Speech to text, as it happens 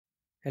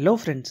Hello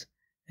friends,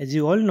 as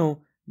you all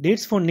know,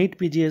 dates for NEET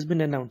PG has been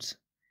announced.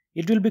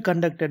 It will be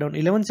conducted on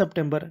 11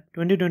 September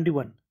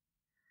 2021.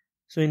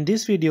 So in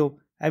this video,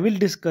 I will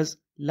discuss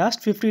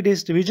last 50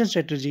 days revision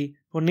strategy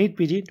for NEET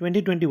PG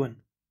 2021.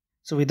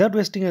 So without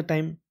wasting your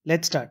time,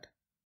 let's start.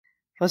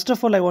 First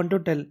of all, I want to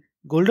tell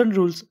golden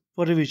rules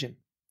for revision.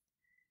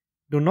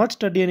 Do not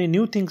study any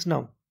new things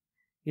now.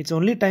 It's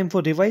only time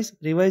for revise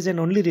and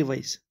only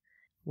revise.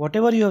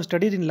 Whatever you have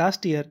studied in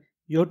last year,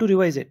 you have to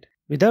revise it.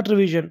 Without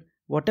revision,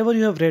 whatever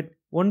you have read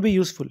won't be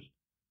useful.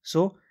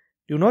 So,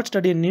 do not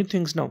study new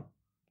things now.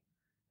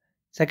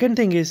 Second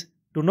thing is,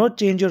 do not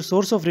change your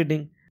source of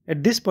reading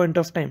at this point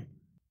of time.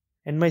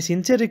 And my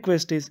sincere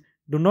request is,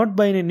 do not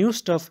buy any new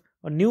stuff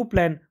or new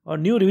plan or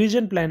new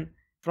revision plan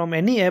from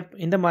any app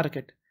in the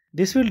market.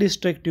 This will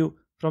distract you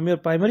from your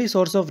primary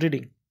source of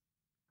reading.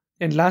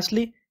 And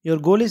lastly, your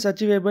goal is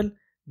achievable,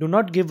 do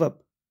not give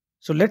up.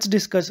 So let's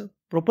discuss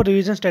proper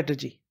revision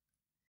strategy.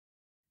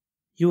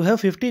 You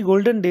have 50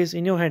 golden days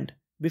in your hand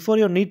before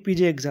your NEET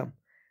PG exam.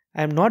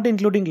 I am not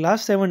including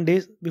last 7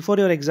 days before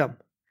your exam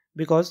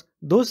because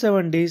those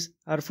 7 days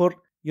are for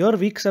your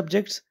weak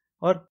subjects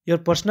or your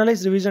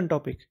personalized revision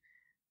topic.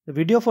 The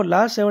video for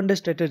last 7 days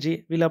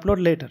strategy will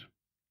upload later.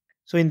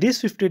 So in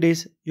these 50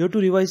 days, you have to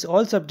revise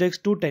all subjects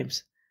 2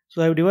 times.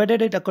 So I have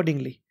divided it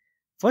accordingly.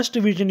 First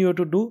revision you have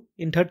to do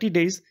in 30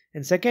 days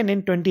and second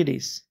in 20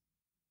 days.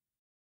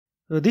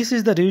 So this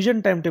is the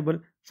revision timetable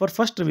for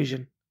first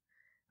revision.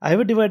 I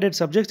have divided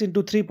subjects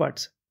into 3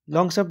 parts: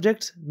 long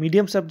subjects,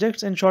 medium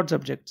subjects and short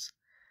subjects.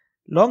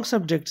 Long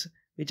subjects,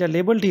 which are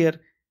labeled here,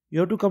 you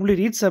have to complete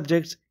each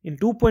subject in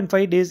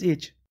 2.5 days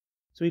each.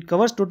 So it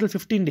covers total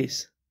 15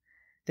 days.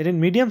 Then in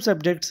medium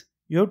subjects,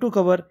 you have to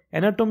cover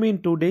anatomy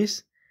in 2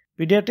 days,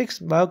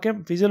 pediatrics,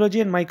 biochem,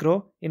 physiology and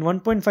micro in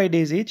 1.5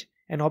 days each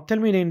and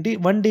ophthalmology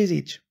in 1 day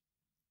each.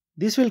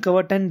 This will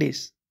cover 10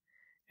 days.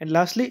 And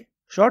lastly,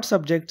 short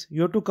subjects,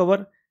 you have to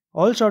cover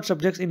all short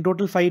subjects in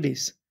total 5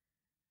 days.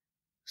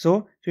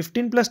 So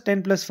 15 plus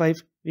 10 plus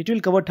 5, which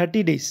will cover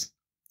 30 days.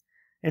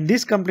 And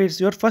this completes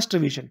your first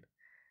revision.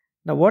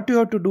 Now what you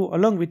have to do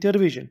along with your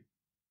revision?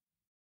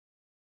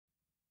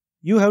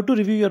 You have to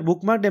review your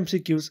bookmarked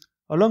MCQs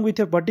along with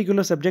your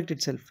particular subject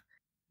itself,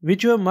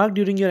 which you have marked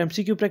during your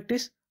MCQ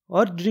practice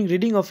or during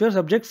reading of your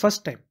subject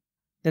first time.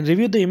 Then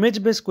review the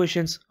image-based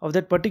questions of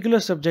that particular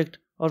subject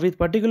or with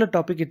particular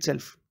topic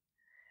itself.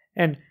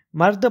 And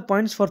mark the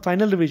points for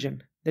final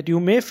revision that you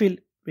may feel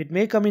it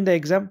may come in the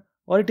exam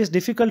or it is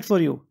difficult for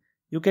you.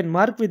 You can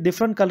mark with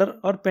different color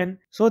or pen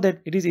so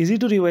that it is easy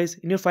to revise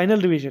in your final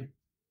revision.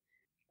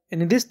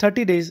 And in these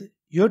 30 days,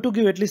 you have to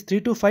give at least 3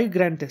 to 5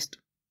 grand tests.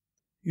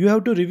 You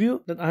have to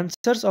review the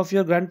answers of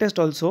your grand test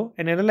also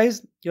and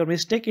analyze your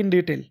mistake in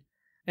detail.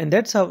 And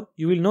that's how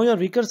you will know your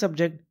weaker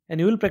subject and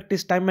you will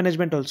practice time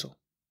management also.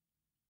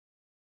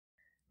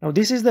 Now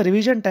this is the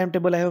revision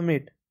timetable I have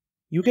made.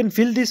 You can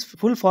fill this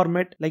full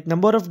format like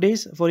number of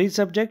days for each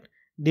subject,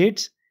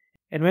 dates,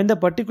 and when the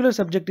particular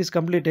subject is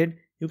completed,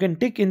 you can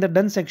tick in the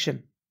done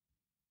section.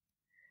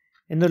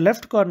 In the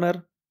left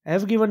corner, I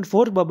have given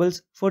 4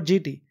 bubbles for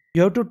GT.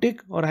 You have to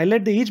tick or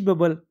highlight each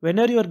bubble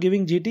whenever you are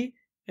giving GT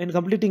and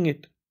completing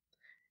it.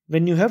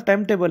 When you have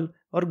timetable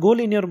or goal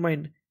in your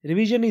mind,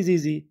 revision is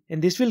easy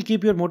and this will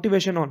keep your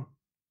motivation on.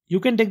 You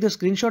can take the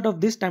screenshot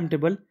of this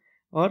timetable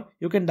or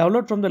you can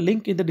download from the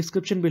link in the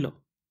description below.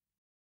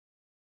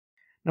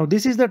 Now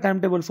this is the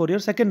timetable for your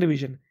second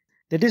revision,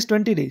 that is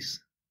 20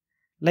 days.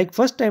 Like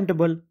first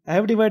timetable, I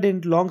have divided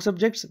into long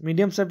subjects,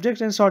 medium subjects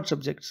and short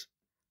subjects.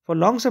 For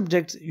long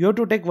subjects, you have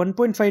to take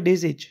 1.5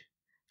 days each.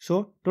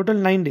 So total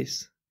 9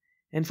 days.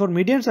 And for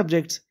medium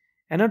subjects,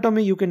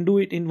 anatomy you can do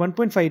it in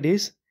 1.5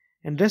 days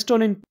and rest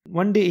all in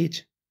 1 day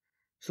each.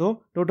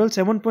 So total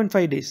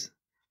 7.5 days.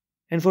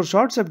 And for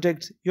short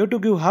subjects, you have to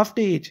give half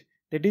day each.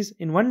 That is,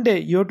 in 1 day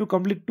you have to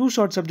complete 2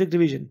 short subject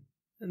revision.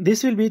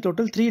 This will be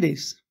total 3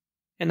 days.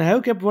 And I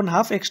have kept 1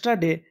 half extra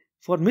day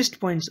for missed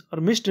points or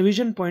missed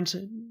revision points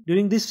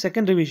during this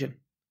second revision.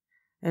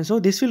 And so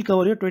this will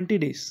cover your 20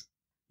 days.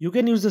 You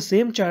can use the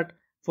same chart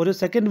for your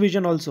second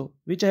revision also,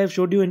 which I have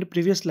showed you in the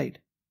previous slide.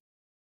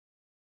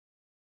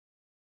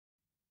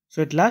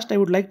 So at last I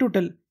would like to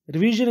tell,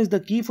 revision is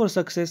the key for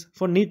success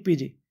for NEET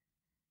PG.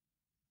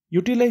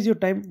 Utilize your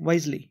time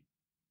wisely.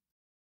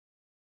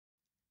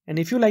 And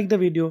if you like the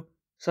video,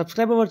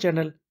 subscribe our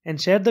channel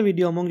and share the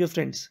video among your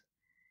friends.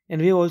 And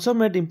we have also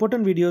made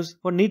important videos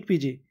for NEET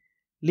PG.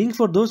 Link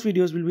for those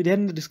videos will be there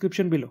in the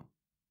description below.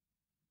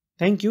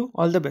 Thank you,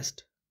 all the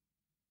best.